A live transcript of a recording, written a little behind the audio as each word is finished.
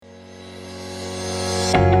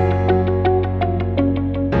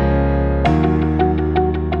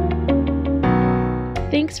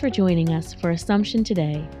for joining us for Assumption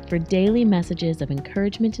Today for daily messages of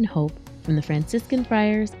encouragement and hope from the Franciscan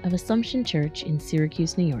Friars of Assumption Church in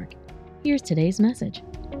Syracuse, New York. Here's today's message.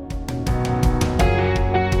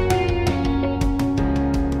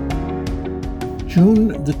 June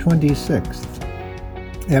the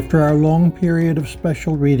 26th. After our long period of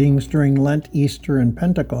special readings during Lent, Easter, and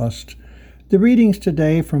Pentecost, the readings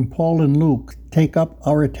today from Paul and Luke take up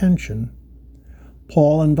our attention.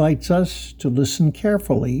 Paul invites us to listen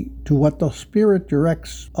carefully to what the Spirit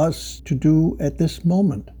directs us to do at this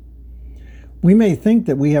moment. We may think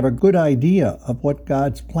that we have a good idea of what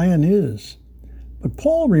God's plan is, but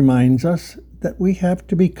Paul reminds us that we have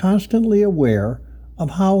to be constantly aware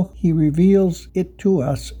of how He reveals it to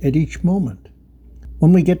us at each moment.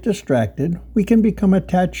 When we get distracted, we can become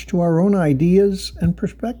attached to our own ideas and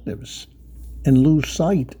perspectives and lose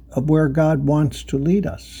sight of where God wants to lead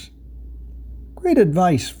us. Great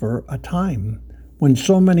advice for a time when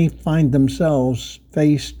so many find themselves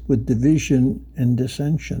faced with division and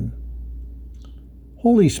dissension.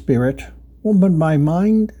 Holy Spirit, open my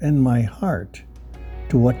mind and my heart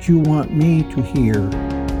to what you want me to hear.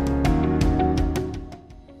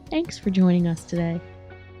 Thanks for joining us today.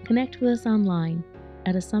 Connect with us online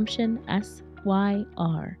at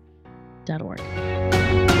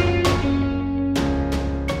AssumptionSYR.org.